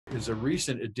is a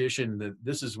recent addition that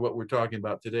this is what we're talking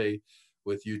about today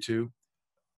with you two,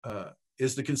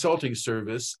 is the consulting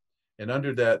service. And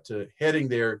under that heading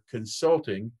there,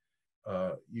 consulting,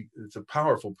 it's a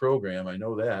powerful program. I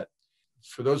know that.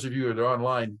 For those of you that are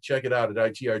online, check it out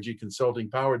at iTRG Consulting,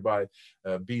 powered by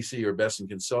BC or Besson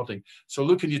Consulting. So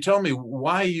Luke, can you tell me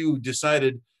why you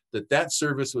decided that that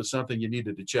service was something you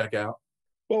needed to check out?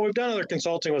 Well, we've done other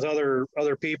consulting with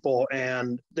other people,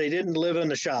 and they didn't live in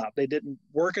the shop. They didn't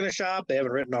work in a shop. They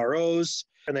haven't written ROs,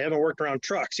 and they haven't worked around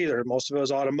trucks either. Most of it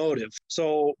was automotive.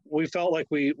 So we felt like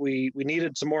we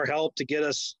needed some more help to get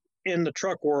us in the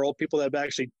truck world, people that have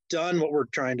actually done what we're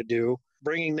trying to do,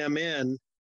 bringing them in.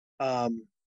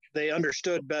 They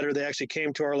understood better. They actually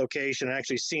came to our location and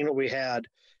actually seen what we had.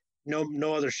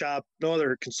 No other shop, no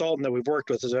other consultant that we've worked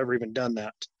with has ever even done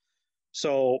that.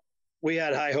 So we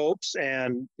had high hopes,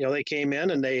 and they came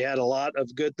in and they had a lot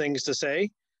of good things to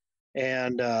say,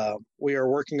 and we are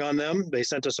working on them. They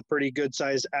sent us a pretty good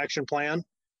sized action plan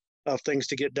of things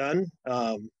to get done.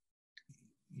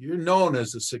 You're known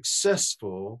as a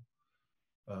successful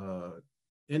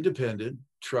independent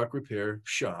truck repair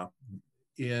shop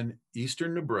in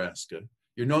eastern Nebraska.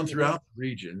 You're known throughout the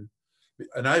region,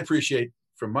 and I appreciate,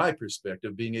 from my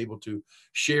perspective, being able to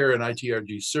share an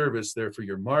iTRG service there for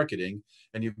your marketing,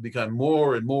 and you've become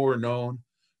more and more known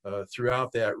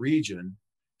throughout that region.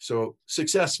 So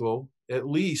successful, at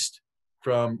least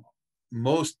from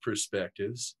most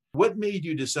perspectives. What made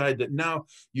you decide that now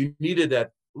you needed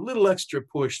that little extra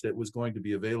push that was going to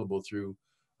be available through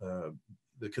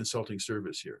the consulting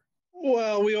service here?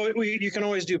 Well, you can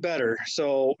always do better.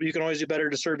 So you can always do better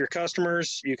to serve your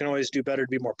customers. You can always do better to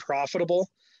be more profitable.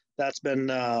 That's been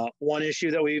one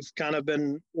issue that we've kind of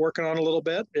been working on a little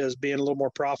bit, is being a little more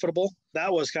profitable.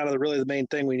 That was kind of really the main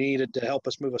thing we needed to help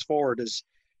us move us forward, is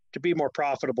to be more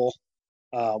profitable.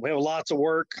 We have lots of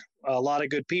work, a lot of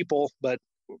good people, but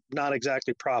not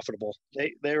exactly profitable.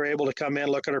 They were able to come in,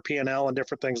 look at our P&L and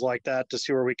different things like that to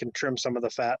see where we can trim some of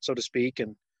the fat, so to speak,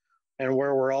 and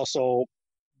where we're also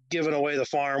giving away the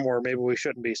farm where maybe we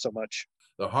shouldn't be so much.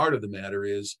 The heart of the matter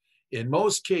is, in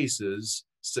most cases,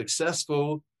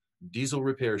 successful diesel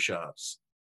repair shops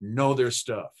know their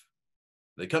stuff.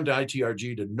 They come to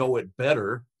iTRG to know it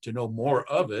better, to know more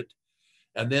of it,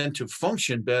 and then to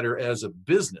function better as a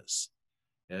business.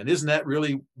 And isn't that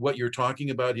really what you're talking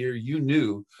about here? You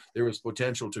knew there was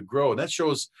potential to grow. And that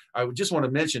shows, I would just want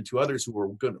to mention to others who are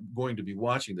going to be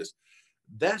watching this,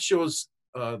 that shows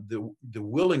the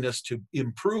willingness to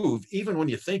improve even when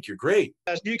you think you're great.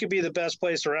 You could be the best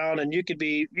place around, and you could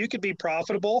be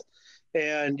profitable,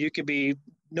 and you could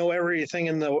know everything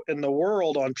in the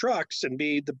world on trucks and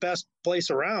be the best place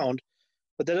around.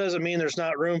 But that doesn't mean there's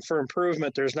not room for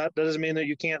improvement. That doesn't mean that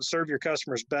you can't serve your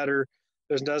customers better.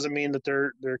 It doesn't mean that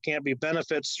there can't be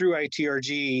benefits through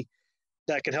iTRG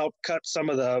that can help cut some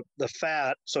of the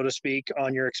fat, so to speak,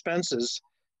 on your expenses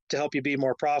to help you be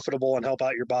more profitable and help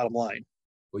out your bottom line.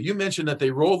 Well, you mentioned that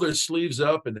they roll their sleeves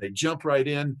up and they jump right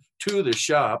in to the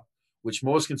shop, which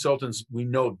most consultants we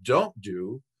know don't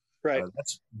do. Right.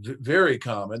 That's very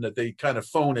common, that they kind of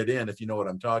phone it in, if you know what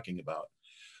I'm talking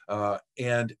about.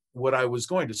 And what I was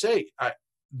going to say,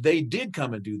 they did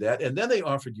come and do that, and then they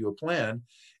offered you a plan.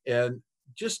 And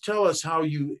just tell us how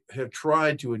you have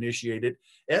tried to initiate it,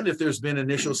 and if there's been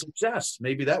initial success.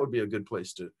 Maybe that would be a good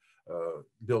place to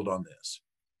build on this.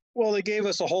 Well, they gave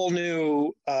us a whole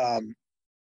new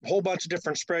whole bunch of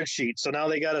different spreadsheets. So now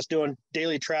they got us doing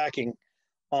daily tracking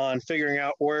on figuring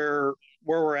out where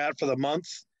we're at for the month.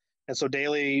 And so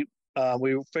daily,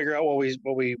 we figure out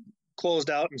what we closed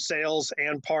out in sales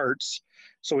and parts,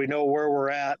 so we know where we're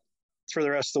at for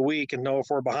the rest of the week and know if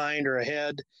we're behind or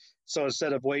ahead. So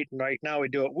instead of waiting, right now we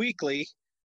do it weekly,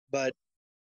 but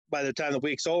by the time the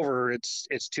week's over,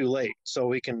 it's too late. So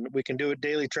we can do it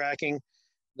daily tracking.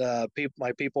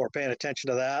 My people are paying attention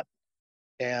to that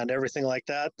and everything like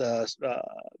that. The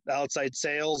outside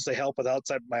sales, they help with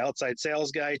my outside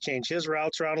sales guy change his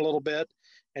routes around a little bit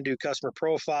and do customer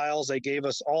profiles. They gave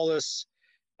us all this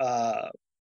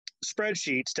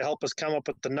spreadsheets to help us come up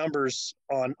with the numbers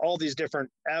on all these different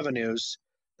avenues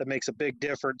that makes a big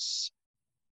difference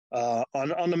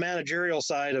on the managerial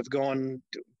side of going,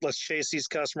 let's chase these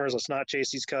customers, let's not chase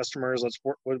these customers,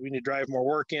 we need to drive more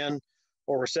work in,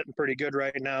 or we're sitting pretty good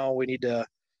right now, we need to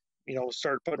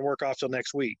start putting work off till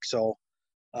next week. So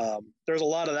there's a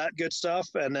lot of that good stuff,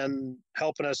 and then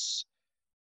helping us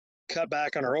cut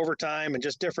back on our overtime and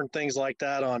just different things like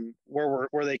that on where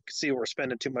they see we're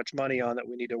spending too much money on that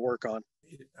we need to work on.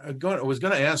 I was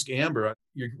going to ask Amber,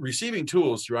 you're receiving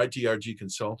tools through iTRG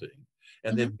Consulting,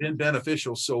 and they've been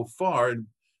beneficial so far, and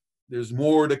there's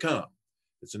more to come.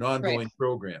 It's an ongoing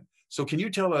program. So can you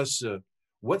tell us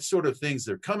what sort of things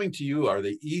they're coming to you? Are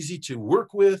they easy to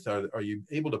work with? Are you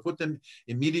able to put them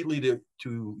immediately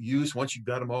to use once you've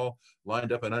got them all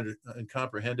lined up and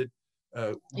comprehended?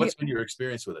 What's been your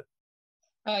experience with it?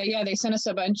 Yeah, they sent us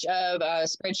a bunch of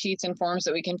spreadsheets and forms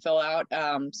that we can fill out.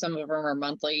 Some of them are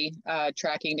monthly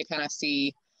tracking to kind of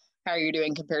see how you're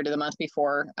doing compared to the month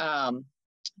before.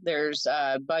 There's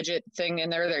a budget thing in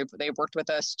there. They've worked with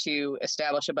us to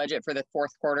establish a budget for the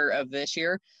fourth quarter of this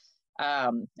year.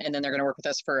 And then they're going to work with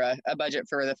us for a budget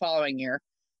for the following year.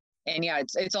 And yeah,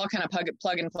 it's all kind of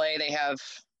plug and play. They have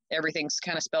everything's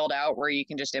kind of spelled out where you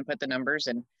can just input the numbers,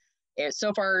 and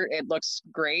so far it looks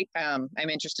great. I'm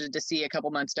interested to see a couple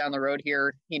months down the road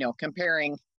here,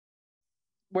 comparing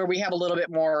where we have a little bit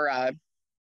more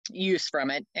use from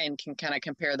it and can kind of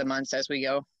compare the months as we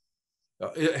go.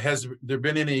 Has there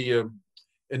been any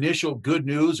initial good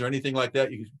news or anything like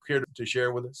that you care to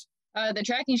share with us? The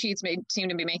tracking sheets seem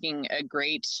to be making a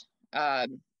great,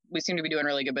 we seem to be doing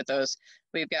really good with those.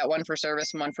 We've got one for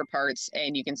service and one for parts,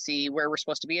 and you can see where we're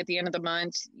supposed to be at the end of the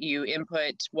month. You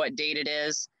input what date it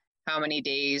is, how many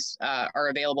days are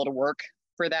available to work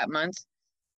for that month.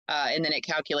 And then it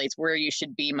calculates where you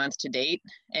should be month to date.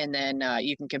 And then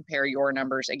you can compare your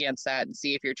numbers against that and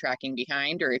see if you're tracking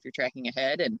behind or if you're tracking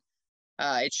ahead. And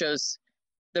it shows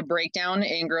the breakdown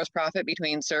in gross profit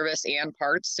between service and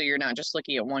parts. So you're not just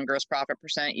looking at one gross profit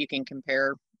percent. You can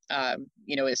compare,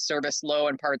 is service low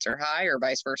and parts are high or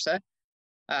vice versa.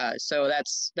 So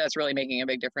that's really making a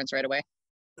big difference right away.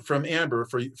 From Amber,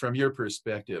 from your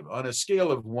perspective, on a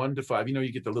scale of 1 to 5,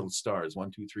 you get the little stars,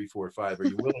 1, 2, 3, 4, 5. Are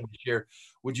you willing to share?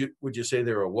 Would you say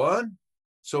they're a 1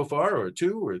 so far, or a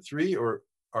 2, or a 3, or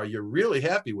are you really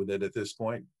happy with it at this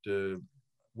point?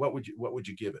 What would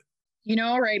you give it?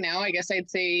 Right now, I guess I'd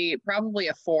say probably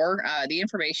a 4. The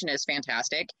information is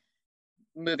fantastic.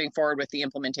 Moving forward with the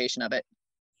implementation of it.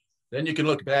 Then you can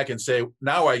look back and say,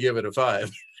 now I give it a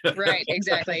 5. Right,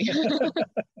 exactly.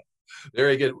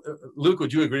 Very good. Luke,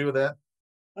 would you agree with that?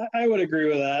 I would agree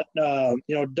with that.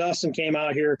 Dustin came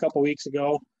out here a couple weeks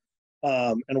ago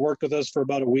and worked with us for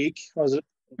about a week. Was it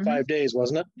 5 days,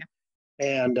 wasn't it?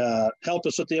 Yeah. And helped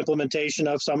us with the implementation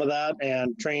of some of that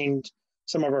and trained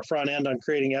some of our front end on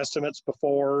creating estimates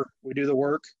before we do the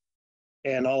work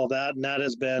and all of that. And that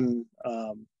has been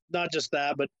not just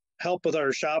that, but help with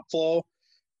our shop flow,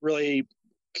 really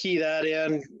key that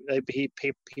in. He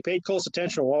paid close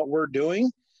attention to what we're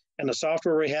doing and the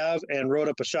software we have, and wrote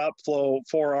up a shop flow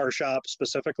for our shop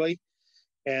specifically,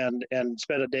 and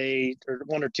spent a day or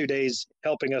 1 or 2 days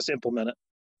helping us implement it.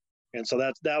 And so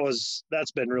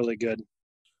that's been really good.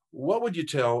 What would you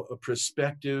tell a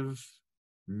prospective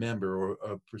member or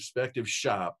a prospective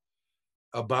shop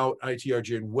about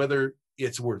iTRG and whether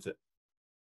it's worth it?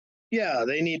 Yeah,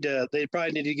 they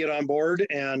probably need to get on board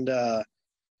and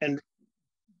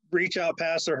reach out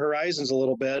past their horizons a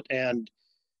little bit. And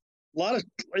a lot of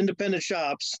independent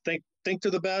shops think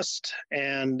they're the best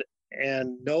and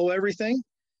know everything.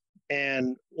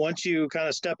 And once you kind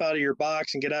of step out of your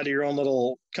box and get out of your own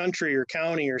little country or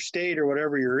county or state or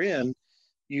whatever you're in,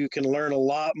 you can learn a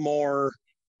lot more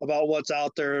about what's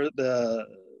out there, the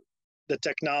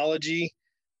technology,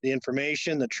 the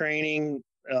information, the training,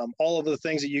 all of the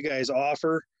things that you guys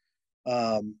offer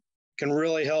can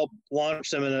really help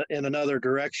launch them in another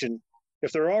direction.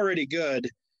 If they're already good,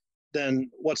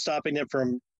 then what's stopping them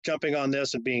from jumping on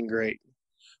this and being great?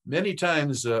 Many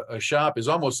times a shop is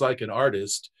almost like an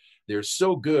artist. They're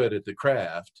so good at the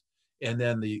craft, and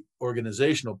then the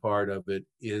organizational part of it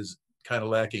is kind of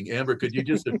lacking. Amber, could you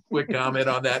just a quick comment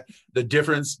on that, the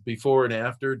difference before and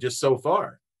after, just so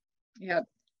far? Yeah.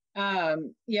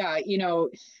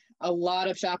 A lot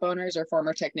of shop owners are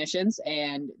former technicians,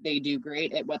 and they do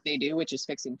great at what they do, which is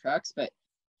fixing trucks. But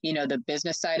the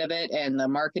business side of it and the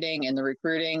marketing and the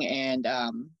recruiting and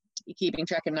keeping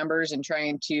track of numbers and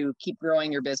trying to keep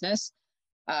growing your business,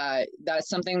 that's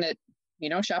something that,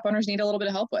 shop owners need a little bit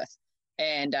of help with.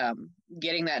 And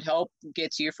getting that help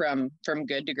gets you from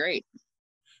good to great.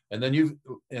 And then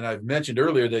I've mentioned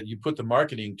earlier that you put the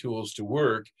marketing tools to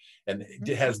work. And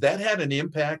has that had an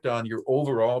impact on your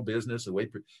overall business, the way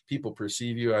people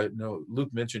perceive you? I know Luke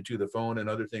mentioned to the phone and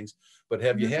other things, but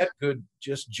have you had good,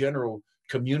 just general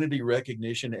community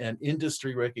recognition and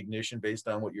industry recognition based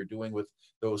on what you're doing with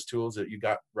those tools that you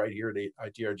got right here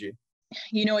at iTRG?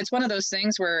 It's one of those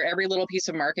things where every little piece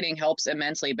of marketing helps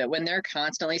immensely, but when they're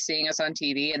constantly seeing us on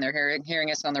TV and they're hearing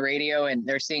us on the radio and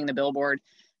they're seeing the billboard,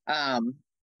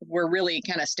 we're really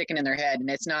kind of sticking in their head. And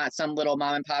it's not some little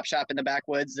mom and pop shop in the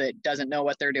backwoods that doesn't know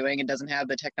what they're doing and doesn't have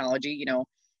the technology.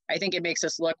 I think it makes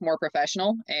us look more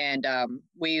professional, and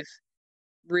we've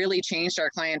really changed our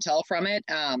clientele from it.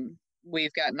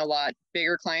 we've gotten a lot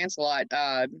bigger clients, a lot,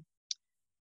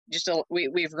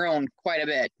 we've grown quite a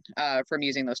bit from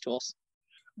using those tools.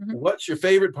 What's your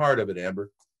favorite part of it, Amber?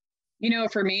 You know,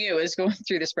 for me, it was going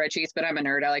through the spreadsheets, but I'm a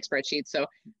nerd. I like spreadsheets. So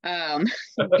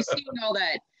seeing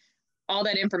all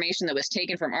that information that was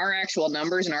taken from our actual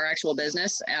numbers and our actual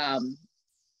business,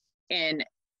 and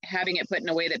having it put in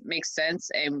a way that makes sense,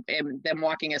 and them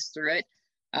walking us through it,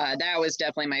 that was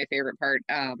definitely my favorite part.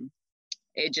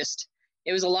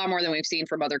 It was a lot more than we've seen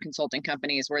from other consulting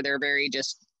companies where they're very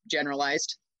just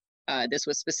generalized. This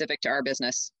was specific to our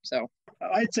business. So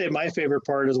I'd say my favorite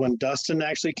part is when Dustin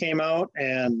actually came out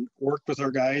and worked with our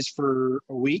guys for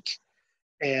a week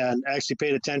and actually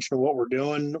paid attention to what we're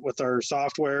doing with our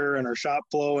software and our shop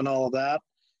flow and all of that,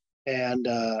 and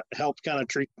helped kind of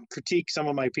critique some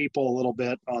of my people a little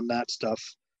bit on that stuff.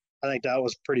 I think that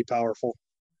was pretty powerful.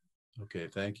 Okay,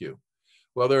 thank you.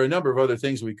 Well, there are a number of other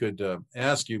things we could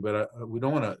ask you, but we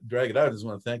don't want to drag it out. I just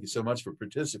want to thank you so much for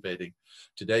participating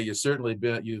today.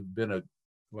 You've been a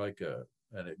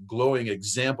glowing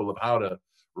example of how to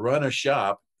run a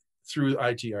shop through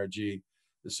iTRG,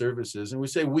 the services. And we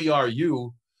say we are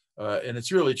you, and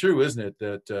it's really true, isn't it,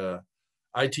 that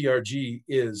iTRG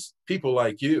is people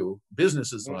like you,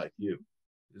 businesses like you.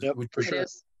 Yep, for sure.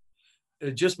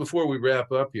 Just before we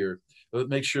wrap up here, let's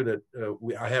make sure that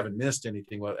I haven't missed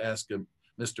anything. We'll ask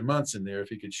Mr. Munson there if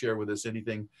he could share with us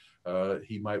anything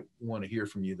he might want to hear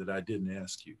from you that I didn't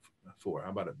ask you for.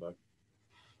 How about it, Buck?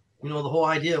 You know, the whole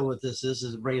idea with this is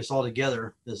to bring us all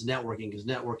together, is networking, because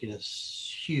networking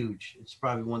is huge. It's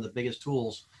probably one of the biggest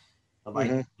tools of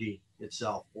iTRG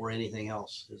itself, or anything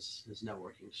else, is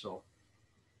networking. So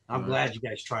I'm glad you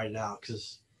guys tried it out,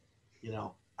 because, you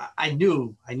know, I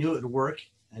knew it would work.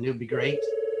 I knew it'd be great.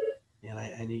 And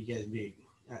I knew you guys would be,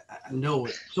 I know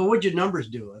it. So what'd your numbers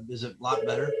do? Is it a lot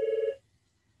better?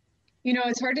 You know,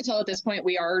 it's hard to tell at this point.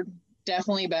 We are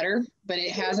definitely better, but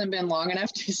it hasn't been long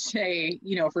enough to say,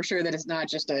 you know, for sure that it's not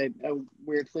just a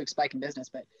weird fluke spike in business.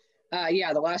 But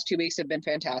yeah, the last 2 weeks have been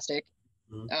fantastic.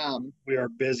 We are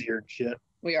busier and shit.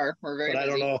 We're very busy. I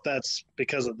don't know if that's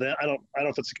because of them. I don't know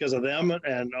if it's because of them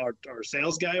and our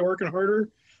sales guy working harder,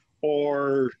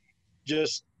 or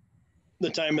just the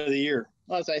time of the year.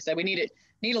 Well, as I said, we need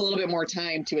a little bit more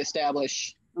time to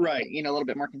establish, right, you know, a little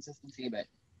bit more consistency. But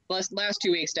last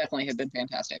 2 weeks definitely have been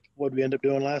fantastic. What did we end up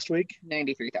doing last week?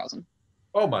 93,000.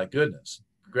 Oh my goodness!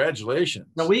 Congratulations.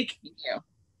 The week? Yeah.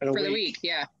 For the week,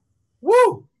 yeah.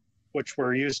 Woo! Which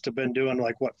we're used to been doing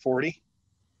like what, 40?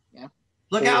 Yeah.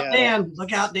 Look out, Dan!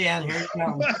 Look out, Dan! Here you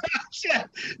come. Shit.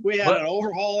 We had an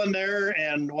overhaul in there,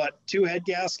 and 2 head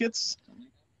gaskets,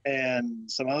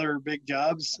 and some other big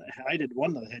jobs. I did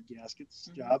one of the head gaskets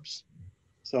jobs.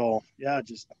 So yeah,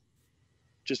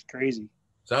 just crazy.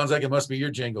 Sounds like it must be your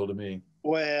jingle to me.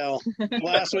 Well,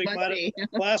 last week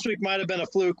might have been a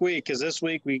fluke week, because this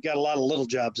week we got a lot of little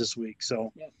jobs this week.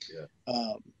 So,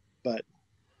 but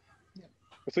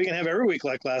if we can have every week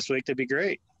like last week, that'd be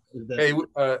great. Hey,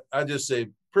 I just say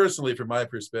personally, from my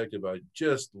perspective, I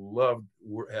just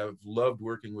have loved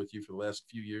working with you for the last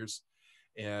few years,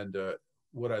 and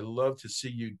what I love to see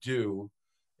you do.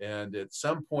 And at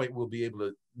some point, we'll be able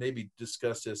to maybe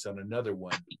discuss this on another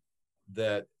one,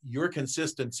 that your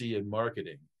consistency in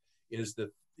marketing is the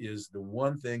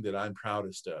one thing that I'm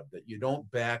proudest of, that you don't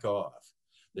back off,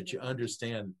 that you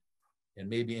understand. And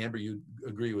maybe Amber, you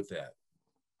agree with that.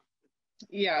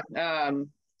 Yeah.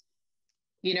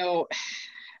 You know,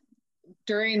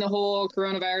 during the whole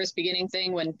coronavirus beginning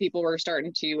thing, when people were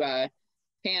starting to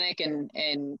panic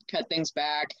and cut things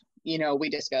back, you know, we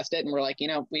discussed it and we're like, you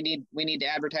know, we need to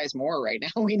advertise more right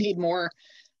now. We need more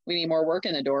work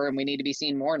in the door, and we need to be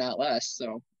seen more, not less.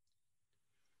 So.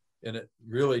 And it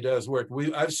really does work.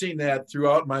 I've seen that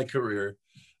throughout my career.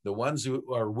 The ones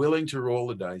who are willing to roll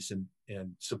the dice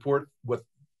and support what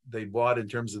they bought in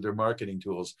terms of their marketing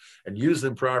tools and use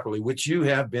them properly, which you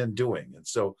have been doing. And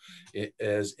so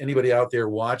as anybody out there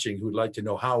watching who'd like to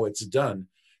know how it's done,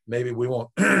 maybe we won't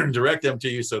direct them to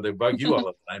you so they bug you all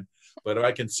the time, but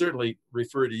I can certainly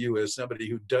refer to you as somebody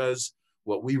who does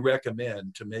what we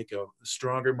recommend to make a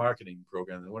stronger marketing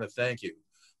program. I want to thank you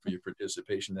for your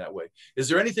participation that way. Is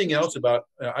there anything else about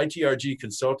iTRG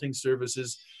consulting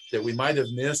services that we might have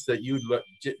missed that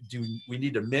do we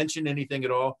need to mention anything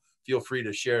at all? Feel free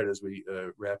to share it as we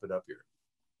wrap it up here.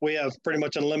 We have pretty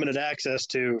much unlimited access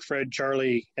to Fred,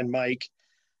 Charlie, and Mike,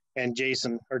 and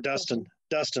Jason, or Dustin.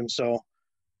 So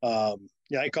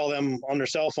I call them on their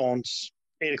cell phones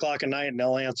 8 o'clock at night, and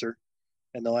they'll answer,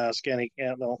 and they'll ask they're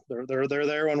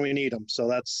there when we need them. So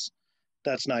that's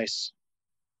nice.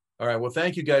 All right. Well,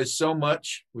 thank you guys so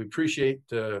much. We appreciate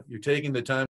you taking the time.